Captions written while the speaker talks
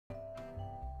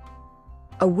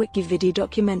a WikiVidi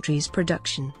Documentaries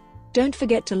production. Don't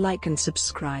forget to like and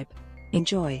subscribe.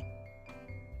 Enjoy.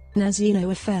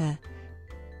 Nazino Affair.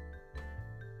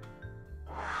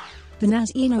 The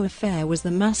Nazino Affair was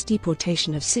the mass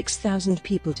deportation of 6,000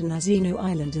 people to Nazino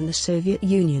Island in the Soviet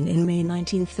Union in May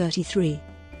 1933.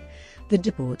 The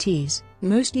deportees,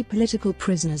 mostly political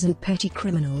prisoners and petty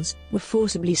criminals, were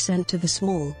forcibly sent to the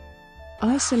small,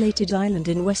 isolated island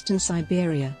in Western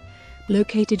Siberia,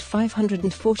 located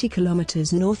 540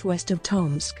 kilometers northwest of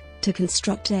Tomsk, to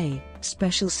construct a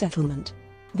special settlement.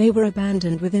 They were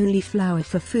abandoned with only flour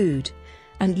for food,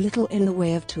 and little in the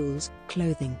way of tools,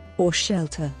 clothing, or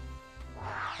shelter.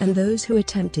 And those who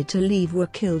attempted to leave were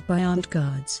killed by armed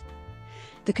guards.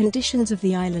 The conditions of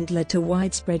the island led to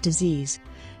widespread disease,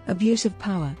 abuse of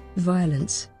power,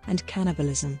 violence, and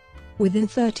cannibalism. Within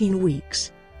 13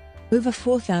 weeks, over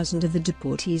 4,000 of the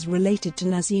deportees related to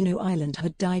Nazino Island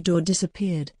had died or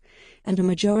disappeared, and a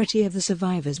majority of the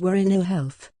survivors were in ill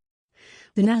health.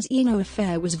 The Nazino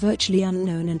Affair was virtually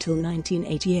unknown until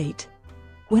 1988,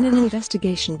 when an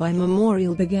investigation by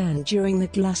Memorial began during the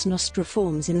glasnost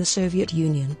reforms in the Soviet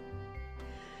Union.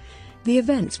 The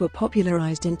events were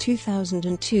popularized in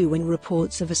 2002 when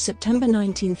reports of a September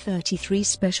 1933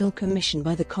 special commission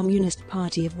by the Communist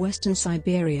Party of Western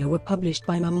Siberia were published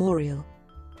by Memorial.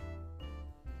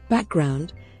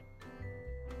 Background: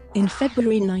 in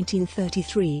February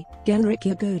 1933, Genrikh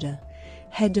Yagoda,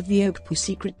 head of the Okpu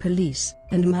secret police,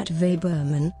 and Matvey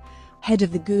Berman, head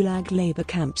of the Gulag labor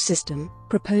camp system,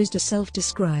 proposed a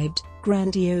self-described,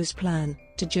 grandiose plan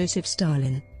to Joseph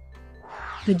Stalin,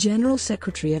 the General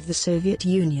Secretary of the Soviet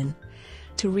Union,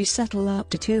 to resettle up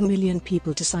to 2 million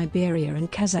people to Siberia and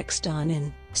Kazakhstan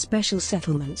in special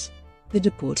settlements. The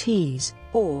deportees,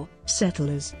 or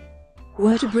settlers,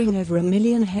 were to bring over 1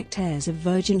 million hectares of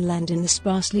virgin land in the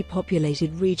sparsely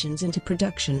populated regions into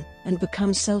production, and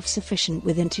become self-sufficient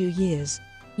within 2 years.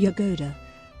 Yagoda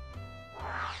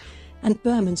and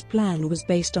Berman's plan was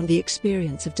based on the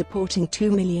experience of deporting 2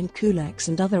 million kulaks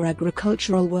and other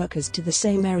agricultural workers to the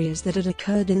same areas that had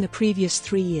occurred in the previous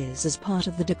 3 years as part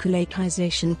of the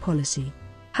dekulakization policy.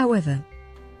 However,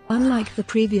 unlike the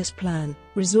previous plan,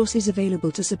 resources available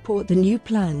to support the new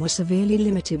plan were severely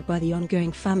limited by the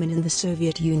ongoing famine in the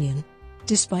Soviet Union.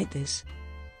 Despite this,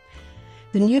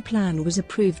 the new plan was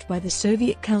approved by the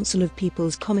Soviet Council of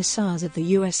People's Commissars of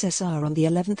the USSR on the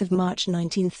 11th of March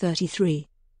 1933.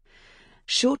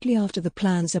 Shortly after the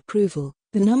plan's approval,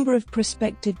 the number of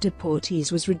prospective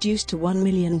deportees was reduced to 1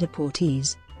 million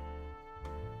deportees.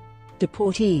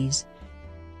 Deportees.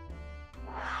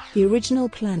 The original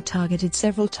plan targeted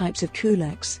several types of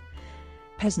kulaks: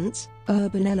 peasants,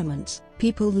 urban elements,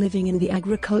 people living in the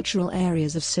agricultural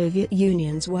areas of Soviet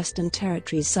Union's western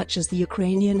territories such as the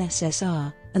Ukrainian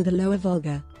SSR, and the Lower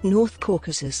Volga, North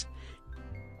Caucasus,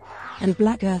 and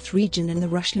Black Earth region in the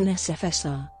Russian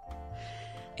SFSR.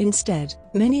 Instead,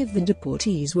 many of the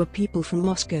deportees were people from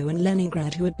Moscow and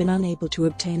Leningrad who had been unable to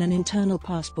obtain an internal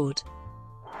passport.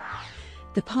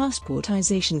 The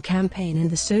passportization campaign in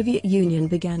the Soviet Union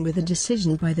began with a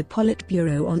decision by the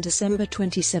Politburo on December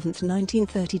 27,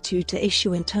 1932 to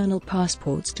issue internal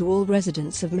passports to all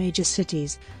residents of major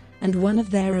cities, and one of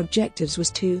their objectives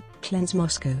was to cleanse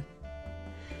Moscow,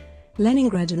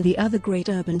 Leningrad and the other great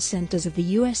urban centers of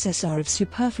the USSR of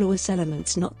superfluous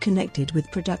elements not connected with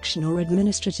production or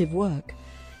administrative work,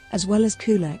 as well as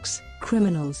kulaks,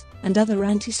 criminals, and other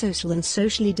antisocial and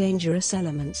socially dangerous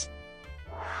elements.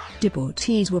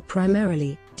 Deportees were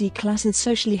primarily D-class and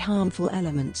socially harmful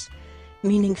elements,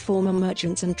 meaning former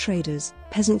merchants and traders,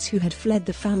 peasants who had fled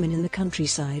the famine in the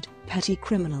countryside, petty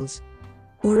criminals,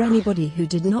 or anybody who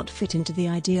did not fit into the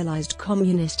idealized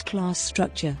communist class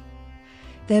structure.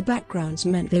 Their backgrounds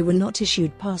meant they were not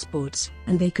issued passports,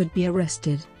 and they could be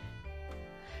arrested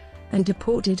and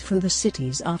deported from the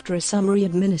cities after a summary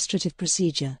administrative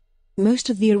procedure.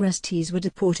 Most of the arrestees were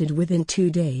deported within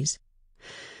 2 days.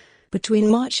 Between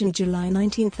March and July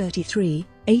 1933,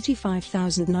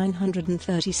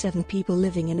 85,937 people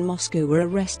living in Moscow were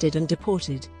arrested and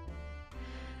deported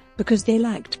because they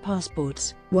lacked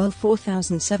passports, while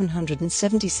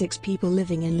 4,776 people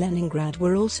living in Leningrad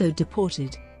were also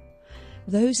deported.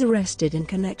 Those arrested in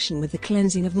connection with the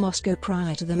cleansing of Moscow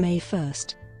prior to the May 1,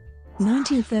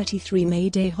 1933 May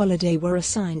Day holiday were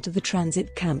assigned to the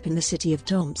transit camp in the city of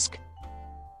Tomsk.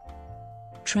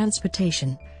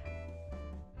 Transportation.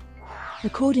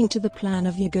 According to the plan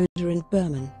of Yagoda and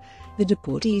Berman, the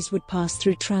deportees would pass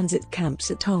through transit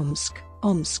camps at Tomsk,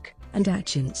 Omsk, and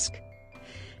Achinsk.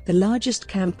 The largest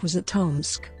camp was at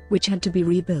Tomsk, which had to be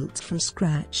rebuilt from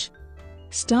scratch.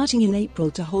 Starting in April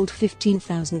to hold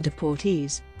 15,000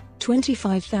 deportees,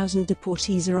 25,000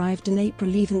 deportees arrived in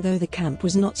April, even though the camp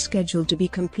was not scheduled to be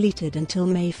completed until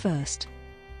May 1.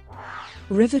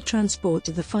 River transport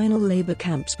to the final labor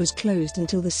camps was closed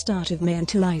until the start of May,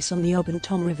 until ice on the Ob and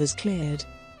Tom rivers cleared.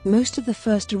 Most of the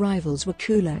first arrivals were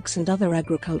kulaks and other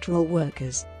agricultural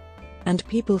workers, and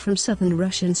people from southern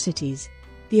Russian cities.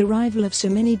 The arrival of so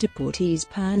many deportees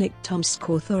panicked Tomsk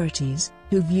authorities,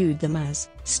 who viewed them as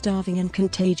starving and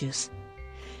contagious.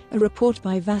 A report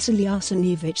by Vasily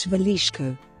Arsenievich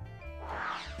Velishko,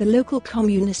 the local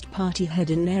Communist Party head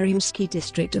in Neremsky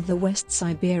district of the West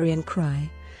Siberian Krai,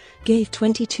 gave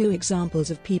 22 examples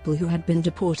of people who had been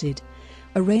deported.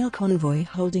 A rail convoy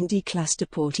holding D-class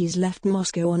deportees left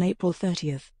Moscow on April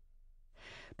 30,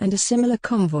 and a similar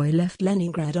convoy left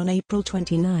Leningrad on April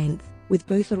 29, with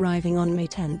both arriving on May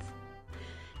 10.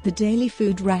 The daily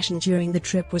food ration during the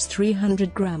trip was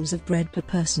 300 grams of bread per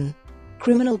person.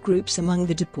 Criminal groups among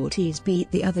the deportees beat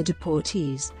the other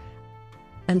deportees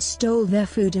and stole their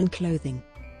food and clothing.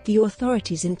 The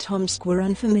authorities in Tomsk were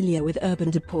unfamiliar with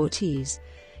urban deportees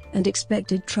and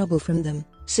expected trouble from them,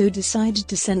 so decided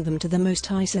to send them to the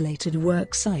most isolated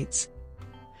work sites.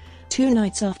 2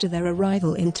 nights after their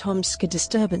arrival in Tomsk, a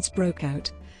disturbance broke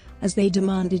out, as they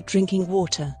demanded drinking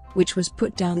water, which was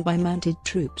put down by mounted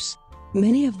troops.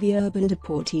 Many of the urban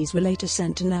deportees were later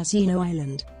sent to Nazino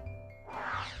Island,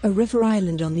 a river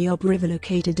island on the Ob River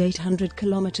located 800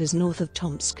 kilometers north of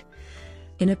Tomsk,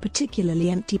 in a particularly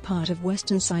empty part of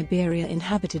Western Siberia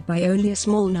inhabited by only a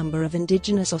small number of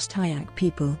indigenous Ostayak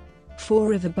people. 4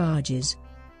 river barges,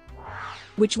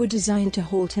 which were designed to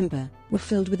haul timber, were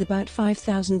filled with about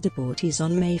 5,000 deportees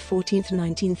on May 14,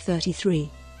 1933.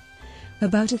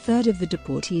 About a third of the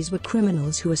deportees were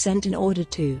criminals who were sent in order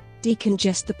to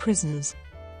decongest the prisons.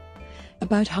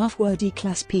 About half were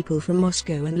D-class people from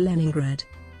Moscow and Leningrad.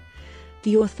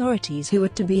 The authorities who were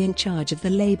to be in charge of the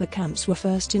labor camps were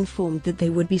first informed that they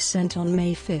would be sent on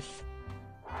May 5.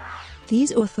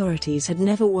 These authorities had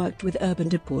never worked with urban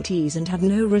deportees and had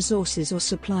no resources or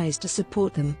supplies to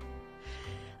support them.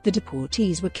 The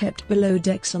deportees were kept below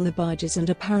decks on the barges and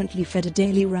apparently fed a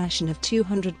daily ration of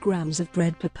 200 grams of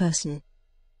bread per person.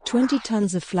 20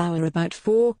 tons of flour, about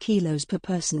 4 kilos per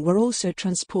person, were also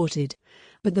transported,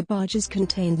 but the barges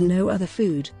contained no other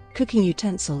food, cooking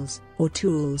utensils, or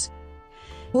tools.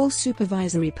 All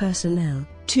supervisory personnel,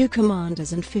 2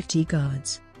 commanders and 50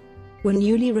 guards, were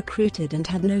newly recruited and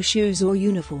had no shoes or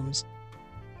uniforms.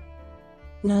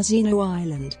 Nazino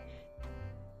Island.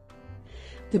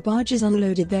 The barges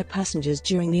unloaded their passengers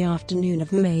during the afternoon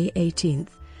of May 18,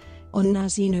 on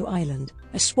Nazino Island,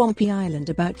 a swampy island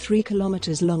about 3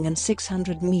 kilometers long and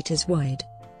 600 meters wide.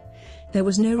 There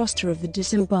was no roster of the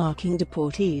disembarking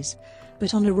deportees,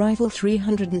 but on arrival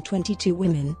 322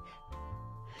 women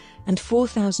and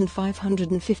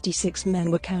 4,556 men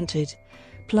were counted,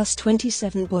 plus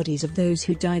 27 bodies of those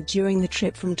who died during the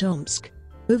trip from Tomsk.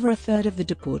 Over a third of the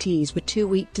deportees were too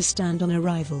weak to stand on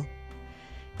arrival.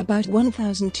 About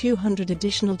 1,200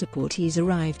 additional deportees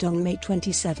arrived on May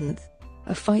 27.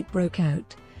 A fight broke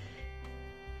out,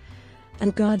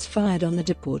 and guards fired on the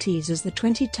deportees as the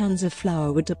 20 tons of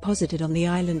flour were deposited on the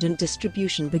island and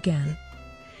distribution began.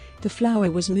 The flour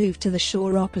was moved to the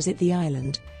shore opposite the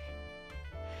island,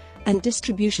 and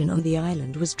distribution on the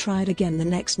island was tried again the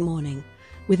next morning,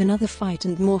 with another fight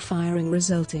and more firing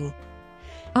resulting.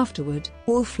 Afterward,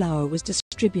 all flour was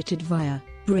distributed via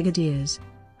brigadiers,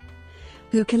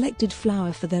 who collected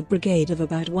flour for their brigade of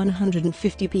about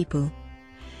 150 people.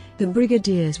 The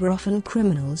brigadiers were often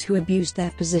criminals who abused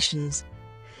their positions.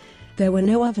 There were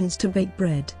no ovens to bake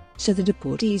bread, so the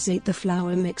deportees ate the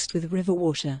flour mixed with river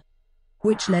water,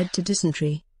 which led to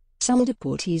dysentery. Some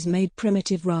deportees made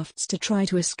primitive rafts to try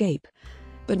to escape,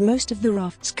 but most of the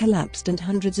rafts collapsed and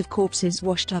hundreds of corpses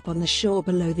washed up on the shore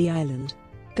below the island.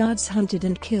 Guards hunted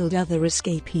and killed other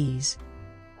escapees,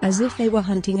 as if they were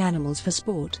hunting animals for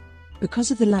sport. Because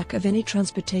of the lack of any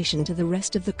transportation to the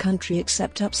rest of the country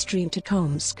except upstream to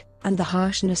Tomsk, and the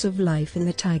harshness of life in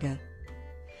the taiga,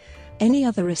 any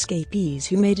other escapees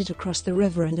who made it across the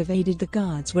river and evaded the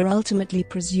guards were ultimately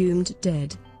presumed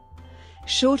dead.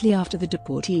 Shortly after the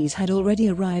deportees had already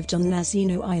arrived on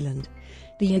Nazino Island,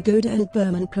 the Yagoda and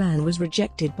Berman plan was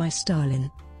rejected by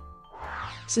Stalin.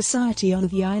 Society on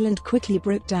the island quickly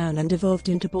broke down and evolved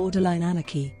into borderline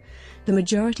anarchy. The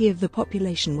majority of the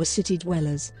population were city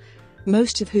dwellers,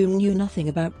 most of whom knew nothing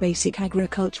about basic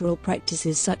agricultural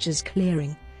practices such as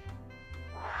clearing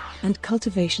and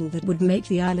cultivation that would make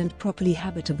the island properly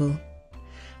habitable.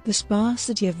 The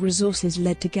sparsity of resources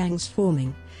led to gangs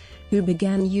forming, who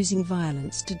began using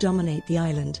violence to dominate the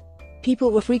island.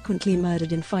 People were frequently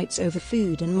murdered in fights over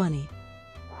food and money.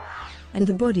 and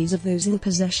the bodies of those in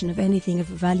possession of anything of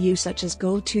value such as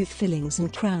gold tooth fillings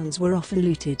and crowns were often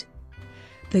looted.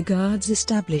 The guards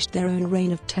established their own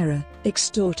reign of terror,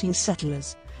 extorting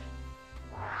settlers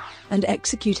and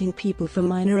executing people for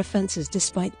minor offences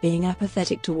despite being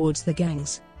apathetic towards the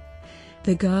gangs.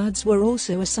 The guards were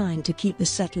also assigned to keep the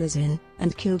settlers in,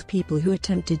 and killed people who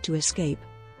attempted to escape.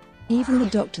 Even the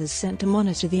doctors sent to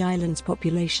monitor the island's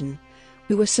population,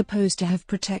 who were supposed to have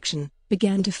protection,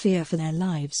 began to fear for their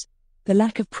lives. The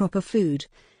lack of proper food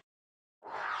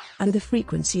and the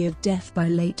frequency of death by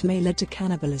late May led to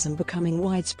cannibalism becoming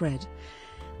widespread,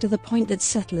 to the point that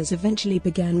settlers eventually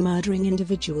began murdering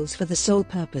individuals for the sole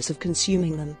purpose of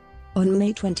consuming them. On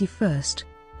May 21,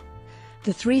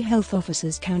 the 3 health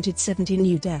officers counted 70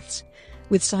 new deaths,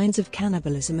 with signs of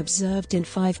cannibalism observed in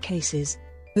 5 cases.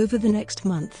 Over the next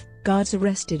month, guards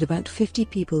arrested about 50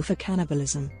 people for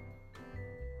cannibalism.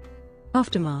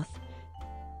 Aftermath.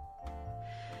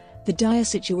 The dire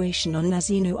situation on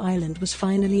Nazino Island was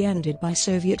finally ended by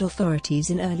Soviet authorities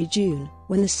in early June,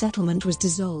 when the settlement was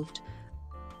dissolved,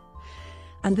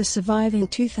 and the surviving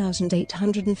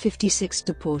 2,856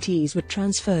 deportees were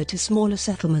transferred to smaller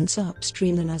settlements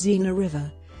upstream the Nazino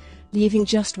River, leaving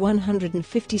just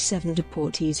 157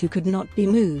 deportees who could not be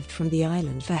moved from the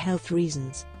island for health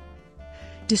reasons.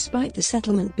 Despite the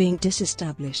settlement being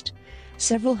disestablished,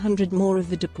 several hundred more of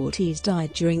the deportees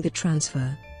died during the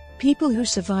transfer. People who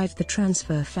survived the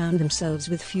transfer found themselves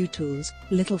with few tools,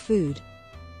 little food,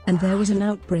 and there was an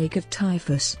outbreak of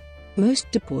typhus.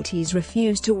 Most deportees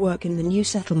refused to work in the new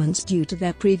settlements due to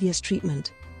their previous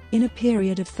treatment. In a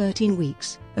period of 13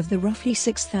 weeks, of the roughly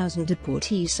 6,000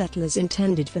 deportee settlers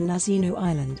intended for Nazino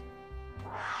Island,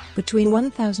 between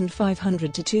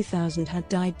 1,500 to 2,000 had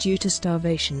died due to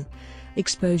starvation,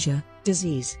 exposure,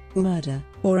 disease, murder,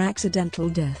 or accidental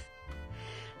death.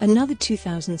 Another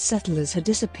 2,000 settlers had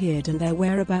disappeared and their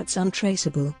whereabouts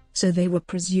untraceable, so they were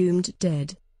presumed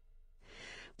dead.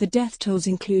 The death tolls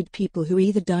include people who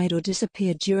either died or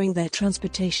disappeared during their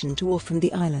transportation to or from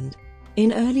the island.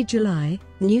 In early July,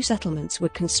 new settlements were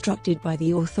constructed by the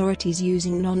authorities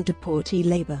using non-deportee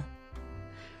labor,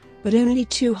 but only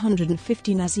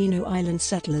 250 Nazino Island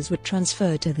settlers were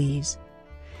transferred to these.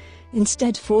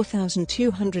 Instead,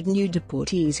 4,200 new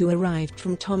deportees who arrived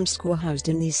from Tomsk were housed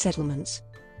in these settlements.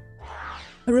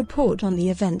 A report on the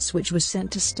events, which was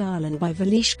sent to Stalin by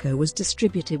Velishko, was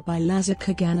distributed by Lazar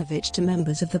Kaganovich to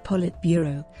members of the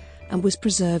Politburo, and was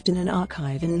preserved in an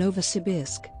archive in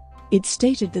Novosibirsk. It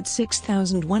stated that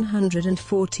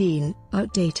 6,114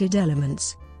 outdated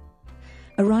elements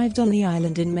arrived on the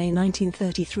island in May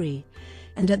 1933,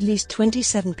 and at least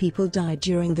 27 people died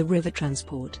during the river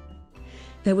transport.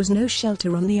 There was no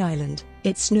shelter on the island,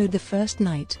 it snowed the first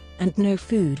night, and no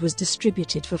food was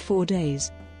distributed for 4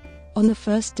 days. On the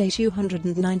first day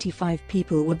 295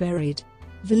 people were buried.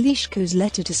 Velishko's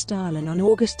letter to Stalin on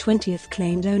August 20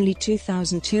 claimed only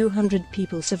 2,200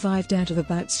 people survived out of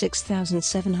about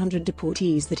 6,700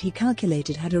 deportees that he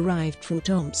calculated had arrived from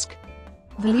Tomsk.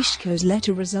 Velishko's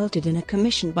letter resulted in a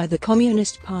commission by the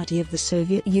Communist Party of the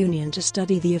Soviet Union to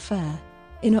study the affair.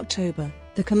 In October,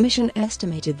 the commission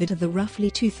estimated that of the roughly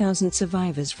 2,000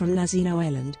 survivors from Nazino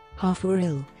Island, half were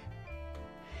ill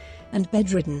and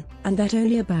bedridden, and that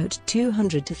only about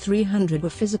 200 to 300 were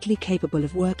physically capable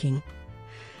of working.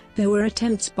 There were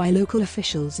attempts by local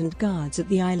officials and guards at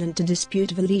the island to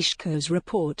dispute Velishko's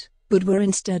report, but were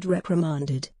instead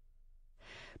reprimanded,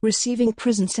 receiving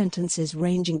prison sentences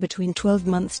ranging between 12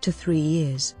 months to 3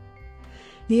 years.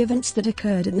 The events that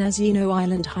occurred at Nazino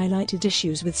Island highlighted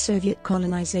issues with Soviet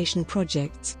colonization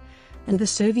projects, and the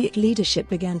Soviet leadership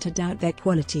began to doubt their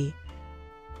quality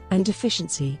and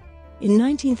efficiency. In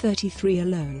 1933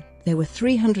 alone, there were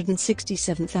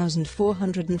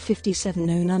 367,457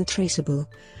 known untraceable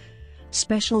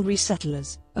special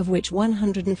resettlers, of which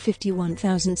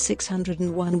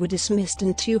 151,601 were dismissed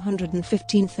and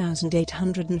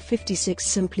 215,856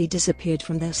 simply disappeared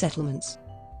from their settlements.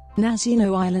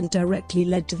 Nazino Island directly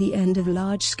led to the end of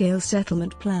large-scale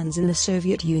settlement plans in the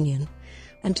Soviet Union,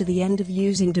 and to the end of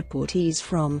using deportees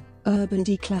from urban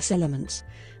D-class elements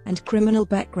and criminal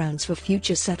backgrounds for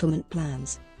future settlement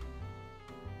plans.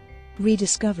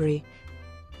 Rediscovery.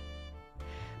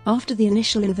 After the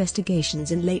initial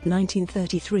investigations in late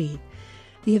 1933,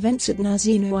 the events at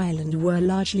Nazino Island were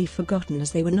largely forgotten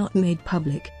as they were not made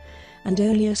public, and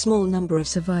only a small number of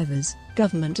survivors,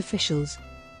 government officials,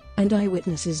 and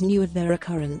eyewitnesses knew of their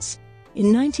occurrence.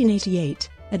 In 1988,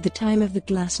 at the time of the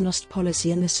glasnost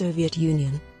policy in the Soviet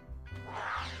Union,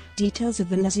 details of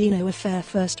the Nazino affair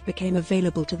first became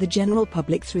available to the general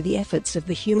public through the efforts of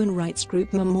the human rights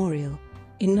group Memorial.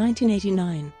 In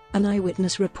 1989, an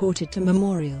eyewitness reported to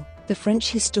Memorial The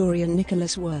French historian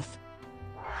Nicholas Worth,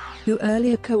 who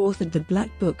earlier co-authored the Black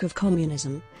Book of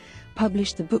Communism,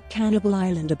 published the book Cannibal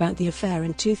Island about the affair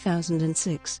in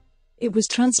 2006. It was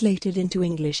translated into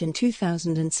English in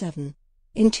 2007.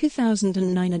 In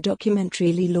 2009 a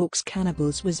documentary Lee Lork's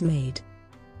Cannibals was made,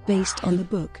 based on the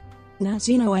book.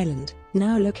 Nazino Island,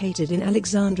 now located in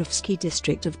Alexandrovsky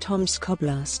district of Tomsk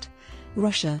Oblast,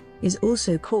 Russia, is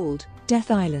also called Death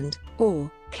Island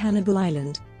or Cannibal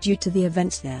Island due to the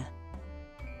events there.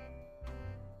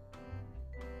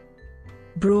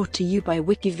 Brought to you by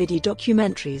WikiVidi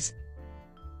Documentaries.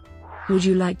 Would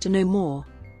you like to know more?